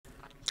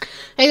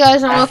Hey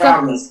guys, and I welcome.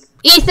 found this.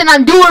 Ethan,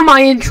 I'm doing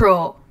my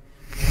intro.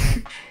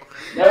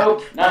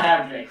 Nope, not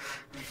happening.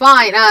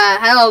 Fine.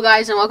 Hello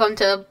guys, and welcome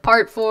to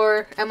part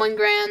 4, M1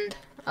 Grand.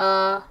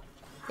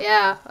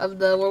 Yeah, of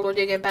the World War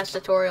II Game Pass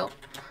tutorial.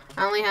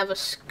 I only have a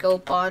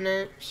scope on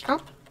it. It's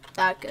not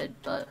that good,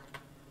 but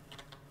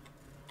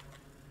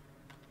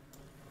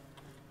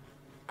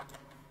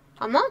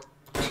I'm not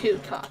too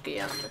cocky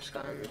on this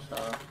gun.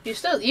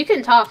 So you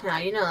can talk now.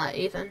 You know that,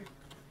 Ethan.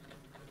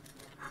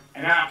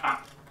 I know.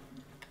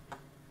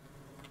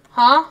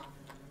 Huh?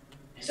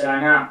 I said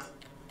I know.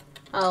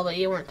 Oh, but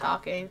you weren't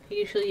talking.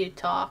 Usually you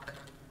talk.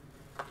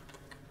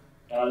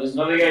 There's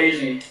another guy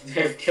using.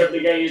 They've killed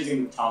the guy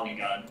using the Tommy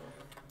gun.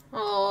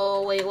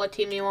 Oh wait, what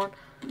team you on?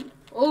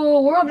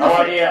 Oh, we're on No the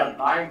idea.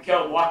 I'm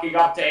killed walking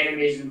up to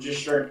enemies and just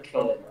straight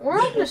killing them. we're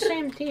on the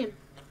same team.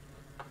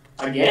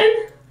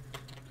 Again?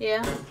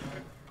 Yeah.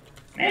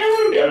 Man, I'm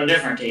gonna be on a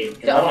different team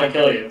because I want to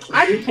kill you.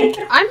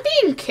 I'm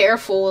being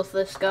careful with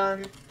this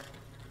gun.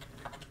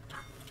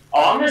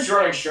 Oh, I'm just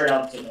running straight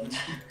up to them.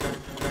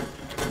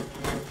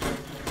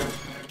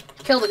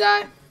 Kill the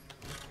guy.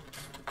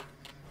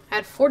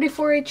 Had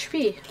 44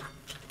 HP.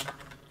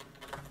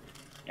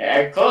 Yeah,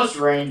 at close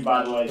range,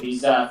 by the way,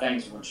 these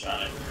things one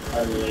shot,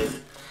 I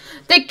believe.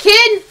 The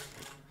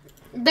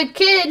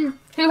kid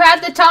who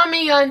had the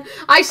Tommy gun,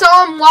 I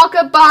saw him walk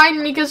up behind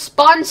me because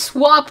spawn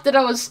swapped and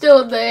I was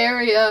still in the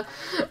area.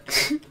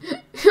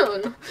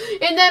 Oh, no.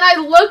 And then I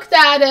looked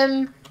at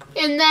him,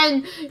 and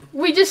then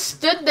we just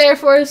stood there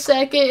for a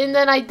second, and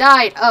then I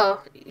died.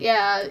 Oh,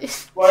 yeah.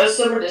 What is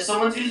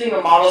someone's using a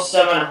Model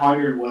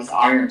 700 with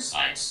iron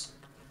sights?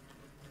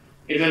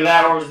 Either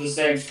that or it's the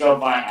same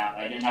scope I have.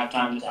 I didn't have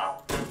time to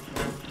tell.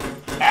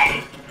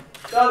 Hey!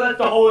 No, that's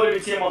the whole enemy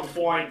team on the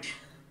point.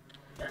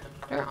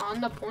 They're on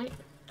the point.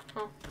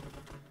 Oh.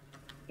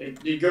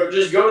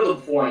 Just go to the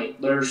point.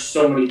 There's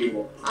so many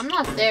people. I'm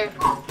not there.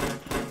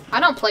 I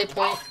don't play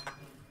point.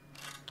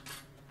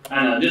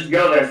 I know, just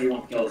go there if you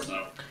want to kill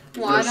stuff.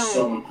 Well, There's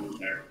so many people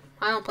there.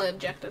 I don't play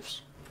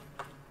objectives.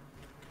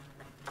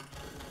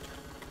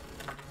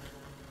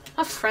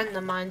 A friend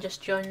of mine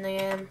just joined the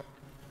game.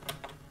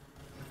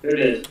 Who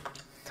did?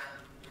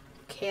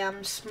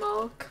 Cam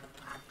Smoke.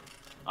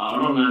 I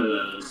don't know who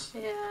that is.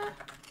 Yeah.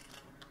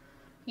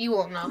 You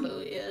won't know who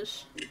he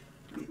is.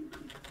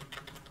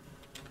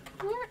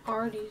 Where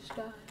are these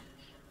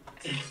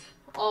guys?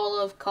 All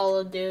of Call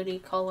of Duty,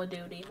 Call of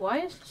Duty. Why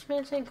is this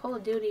man saying Call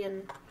of Duty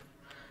in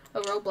a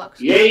Roblox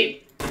game?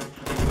 Yeet!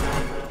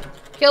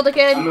 Kill the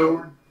kid.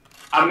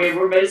 I mean,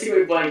 we're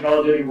basically playing Call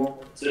of Duty World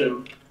War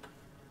II.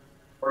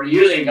 We're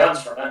using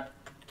guns from it.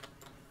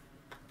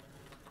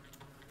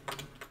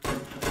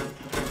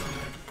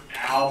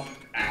 Ow.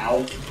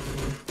 Ow.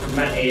 I'm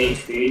at 8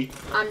 HP.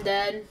 I'm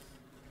dead.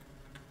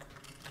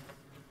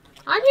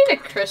 I need a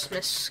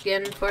Christmas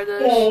skin for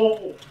this.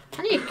 Oh.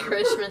 I need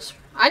Christmas.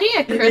 I need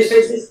a They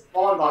Christmas. just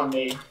spawned on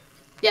me.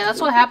 Yeah, that's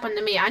what happened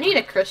to me. I need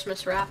a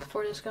Christmas wrap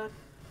for this gun.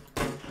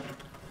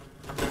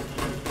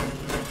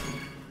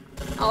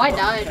 Oh, I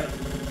died.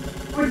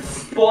 Quit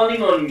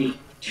spawning on me.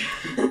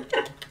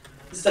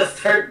 It's the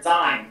third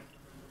time.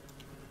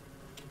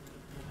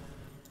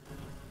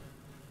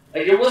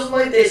 Like, it wasn't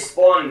like they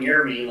spawned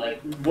near me.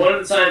 Like, one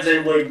of the times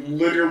they, like,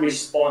 literally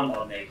spawned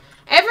on me.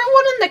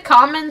 Everyone in the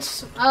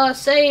comments,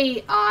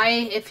 say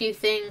I if you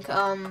think,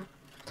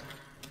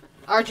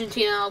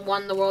 Argentina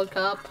won the World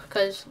Cup.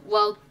 Because,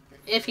 well,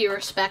 if you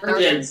respect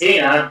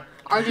Argentina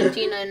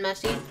and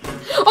Messi.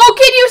 Oh,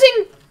 kid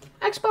using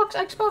Xbox.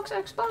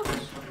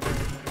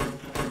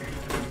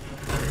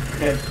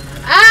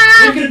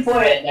 Ah! You can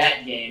play at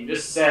that game,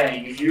 just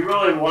saying. If you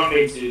really want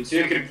me to,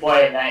 you can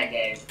play at that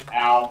game.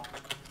 Ow.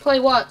 Play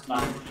what?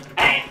 You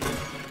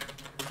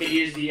could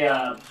use the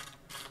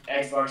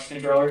Xbox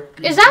controller.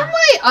 Is that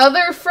my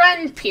other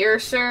friend,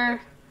 Piercer?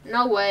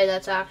 No way,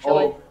 that's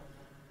actually. Oh.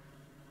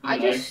 I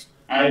just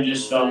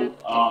fell.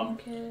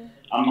 Okay.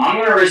 I'm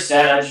gonna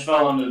reset. I just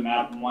fell onto the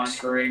map on my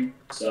screen,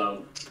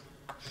 so.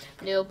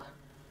 Noob.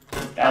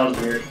 That was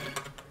weird.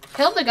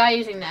 Killed the guy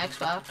using the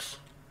Xbox.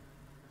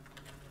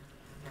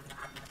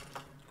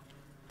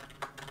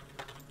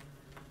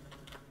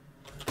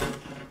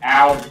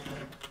 Ow.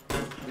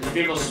 There's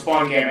people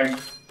spawn camping.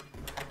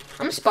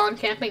 I'm spawn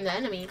camping the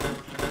enemy.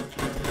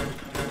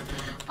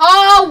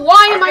 Oh,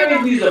 why am I I'm not?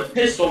 gonna use a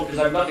pistol because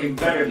I have nothing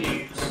better to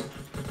use.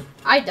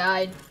 I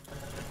died.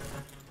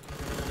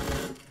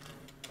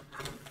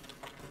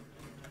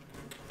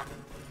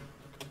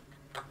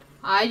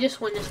 I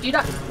just witnessed you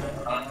die.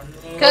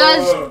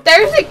 Because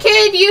there's a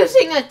kid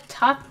using a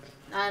top.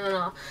 I don't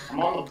know. I'm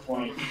on the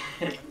point.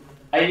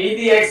 I need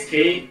the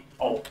XP.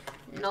 Oh.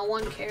 No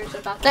one cares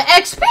about the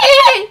XP!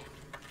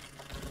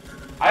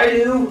 I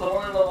do. I'm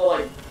only level,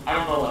 like, I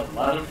don't know, like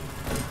 11. Hey,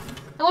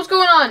 what's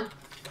going on?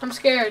 I'm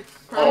scared.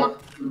 Oh.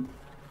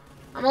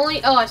 I'm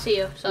only. Oh, I see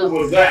you. So. Who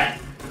was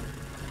that?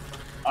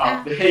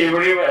 Oh, hey,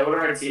 what are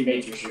our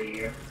teammates you're shooting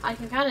here? I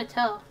can kind of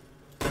tell.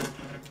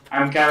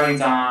 I'm counting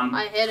down.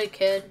 I hit a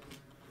kid.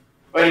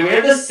 Wait, we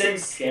have the same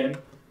skin.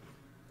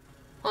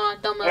 Hold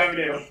on, don't move. I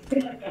do.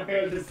 We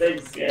have the same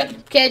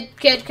skin. Kid.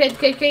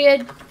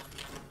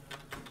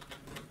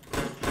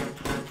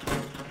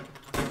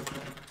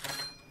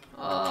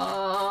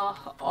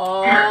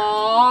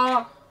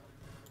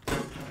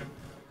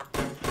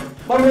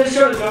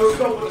 no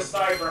scope with a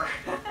sniper.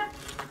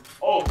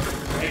 Oh,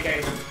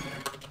 okay.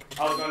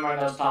 I was going right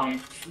now, Tommy.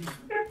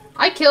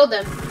 I killed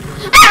him.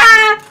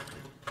 Ah!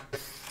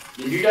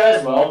 Did you die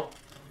as well?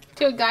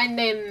 To a guy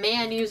named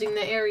Man using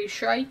the Airy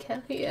Shrike.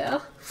 Hell yeah.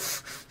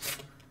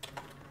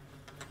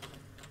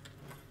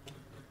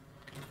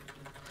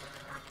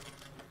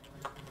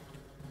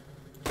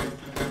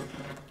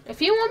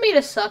 If you want me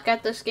to suck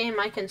at this game,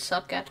 I can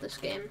suck at this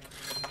game.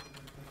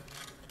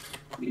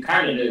 You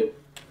kind of do.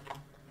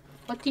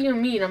 What do you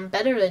mean? I'm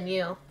better than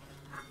you.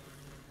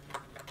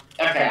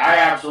 Okay, I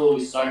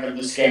absolutely suck at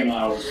this game when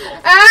I was little.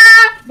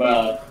 Ah!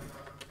 But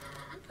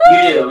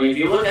you do. I mean, if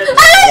you look at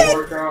the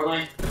score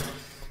currently,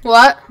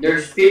 What?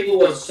 there's people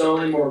with so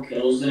many more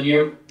kills than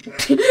you.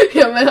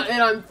 Yeah,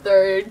 and I'm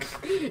third.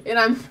 And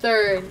I'm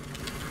third.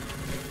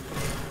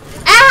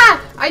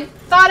 Ah! I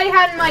thought I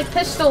had my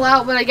pistol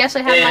out, but I guess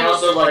I had And my...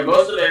 also, like,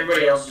 most of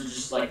everybody else is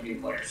just, like, new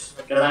players.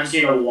 Because I'm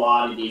seeing a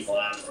lot of default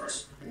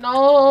avatars.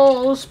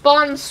 No,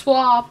 spawn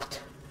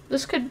swapped.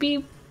 This could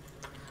be...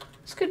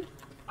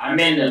 I'm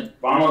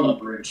on the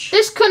bridge.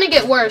 This couldn't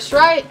get worse,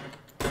 right?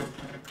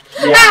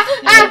 Yeah.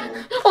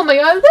 Ah! Oh my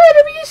god, the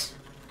enemies!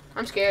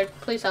 I'm scared.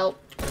 Please help.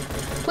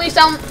 Please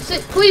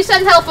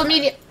send help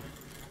immediately.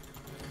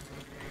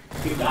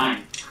 Keep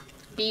dying.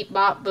 Beep,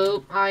 bop,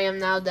 boop. I am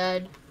now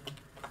dead.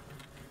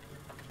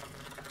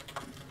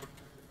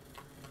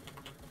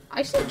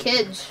 I see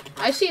kids.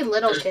 I see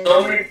little There's kids.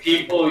 so many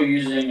people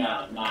using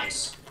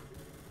knives.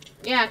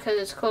 Yeah, because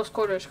it's close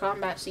quarters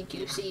combat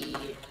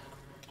CQC.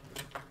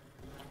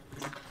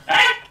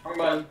 Ah! Wrong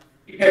button.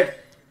 I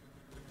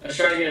was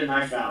trying to get a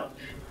knife out.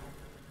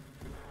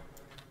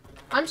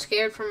 I'm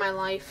scared for my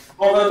life.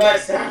 Hold on,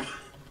 backstab.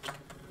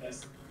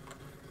 Yes.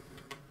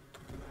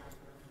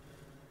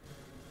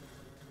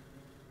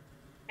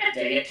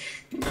 Dang it.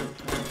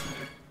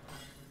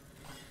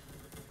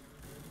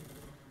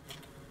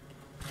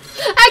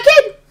 I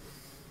can.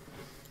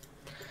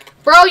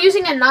 Bro,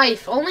 using a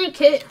knife. Only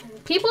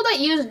people that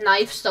use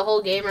knives the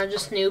whole game are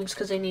just noobs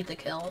because they need the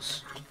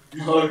kills.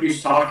 Look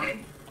who's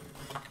talking.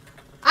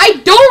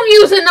 I don't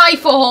use a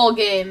knife a whole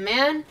game,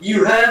 man.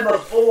 You have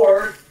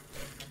before.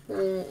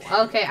 Ooh,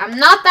 okay, I'm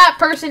not that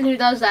person who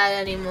does that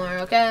anymore,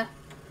 okay?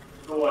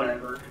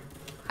 Whatever.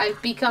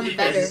 I've become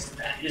better. Just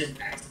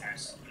backstab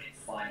somebody,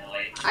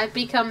 finally. I've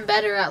become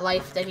better at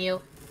life than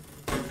you.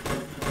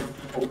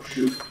 Oh,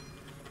 shoot.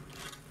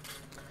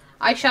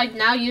 I shall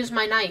now use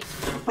my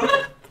knife.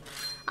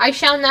 I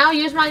shall now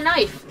use my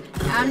knife.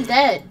 I'm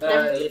dead.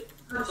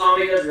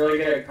 Zombie guy's really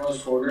good at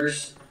close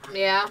quarters.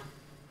 Yeah.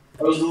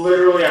 I was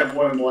literally at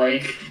point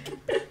blank.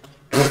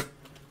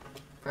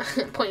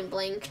 Point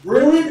blank.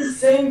 Really the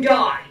same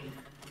guy?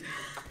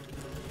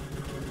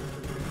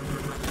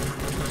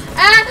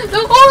 Ah,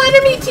 the whole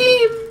enemy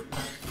team!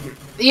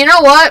 You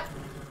know what?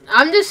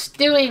 I'm just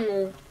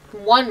doing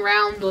one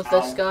round with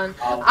this gun.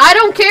 I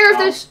don't care if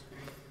this...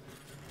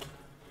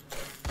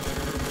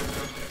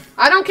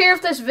 I don't care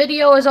if this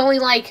video is only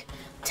like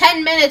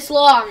 10 minutes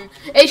long.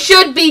 It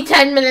should be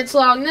 10 minutes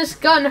long. This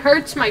gun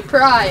hurts my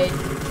pride.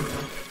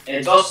 And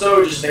it's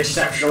also just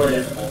exceptionally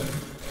difficult.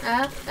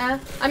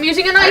 I'm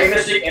using a I'm knife.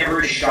 missing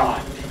every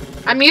shot.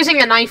 I'm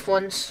using a knife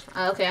once.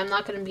 Okay, I'm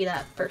not gonna be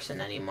that person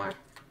anymore.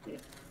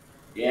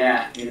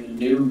 Yeah, you're a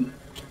noob.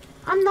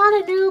 I'm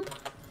not a noob.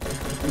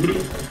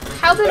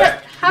 How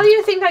do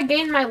you think I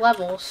gained my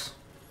levels?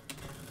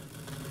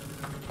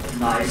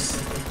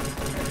 Nice.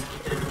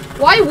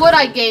 Why would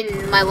I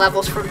gain my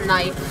levels from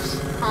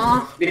knives?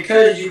 Huh?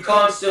 Because you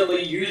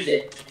constantly use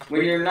it.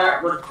 When you're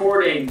not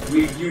recording,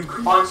 you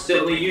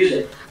constantly use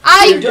it.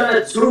 You've done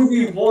a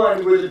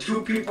 2v1 where the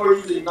two people are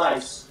using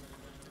knives.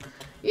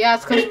 Yeah,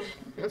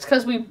 it's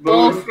cause we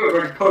both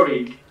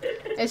recording.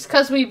 It's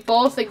cause we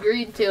both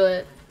agreed to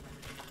it.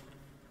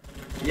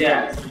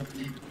 Yeah.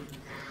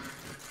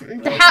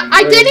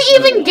 I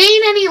didn't even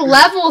gain any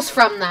levels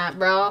from that,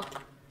 bro.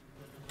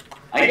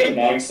 I get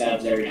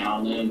backstabs every now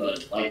and then,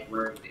 but like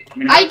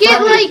I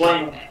get like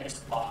playing on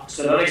Xbox,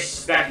 so don't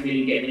expect me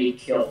to get many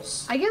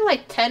kills. I get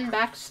like 10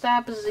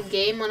 backstabs a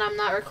game when I'm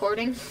not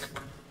recording.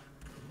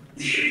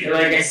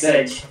 Like I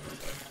said,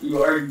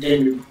 you are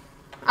dude.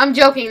 I'm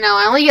joking now.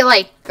 I only get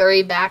like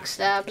 3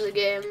 backstabs a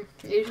game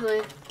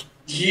usually.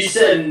 You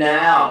said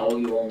now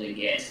you only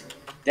get.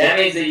 That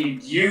means that you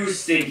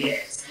used to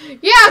get.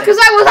 Yeah, because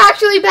I was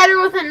actually better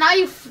with a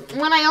knife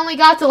when I only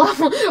got to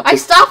level... I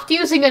stopped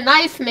using a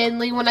knife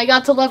mainly when I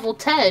got to level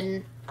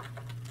 10.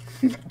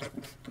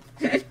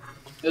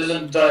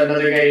 Isn't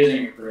another guy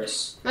using a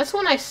Chris? That's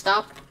when I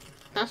stopped.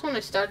 That's when I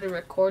started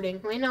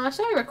recording. Wait, no, I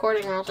started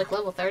recording when I was like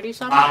level 30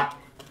 something.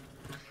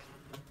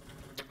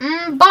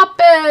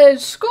 Mbappe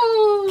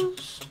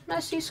scores!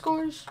 Messi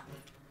scores.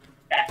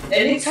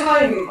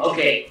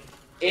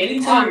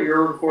 Anytime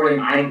you're recording,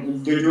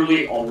 I'm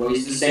literally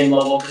always the same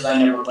level because I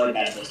never play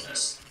Bad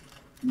Business.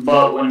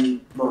 But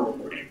when we're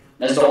recording,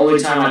 that's the only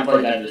time I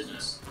play Bad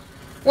Business.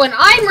 When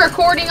I'm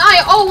recording,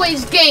 I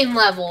always gain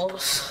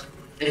levels.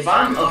 If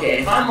I'm on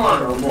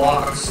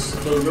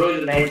Roblox, really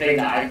the main thing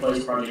that I play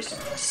is Project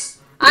Service.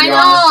 I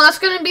know, that's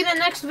gonna be the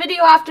next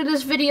video after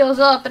this video's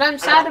up, and I'm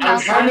sad about that.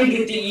 I'm trying to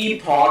get the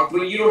Epoch,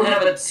 but you don't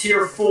have a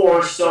tier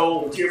 4,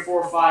 so tier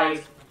 4 or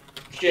 5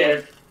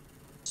 ship.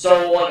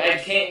 So like I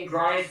can't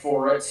grind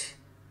for it.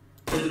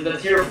 The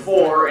tier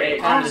 4,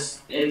 it kind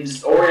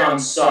of Orion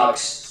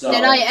sucks. So.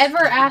 Did I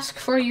ever ask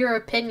for your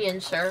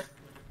opinion, sir?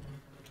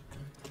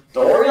 The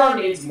Orion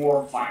needs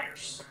more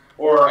fighters,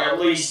 or at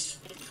least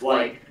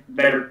like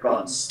better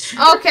guns.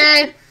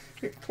 Okay,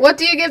 what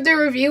do you give the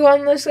review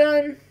on this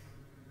gun?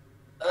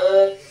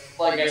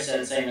 Like I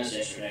said, same as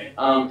yesterday.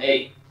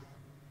 8.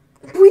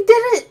 We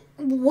didn't.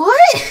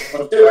 What?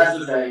 Let's do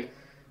FFA.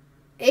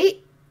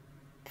 8.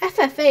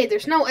 FFA.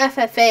 There's no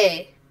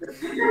FFA.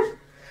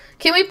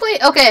 Can we play?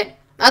 Okay.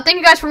 Thank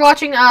you guys for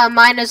watching.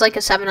 Mine is like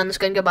a 7 on this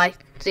gun. Goodbye.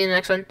 See you in the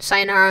next one.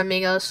 Sayonara,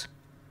 amigos.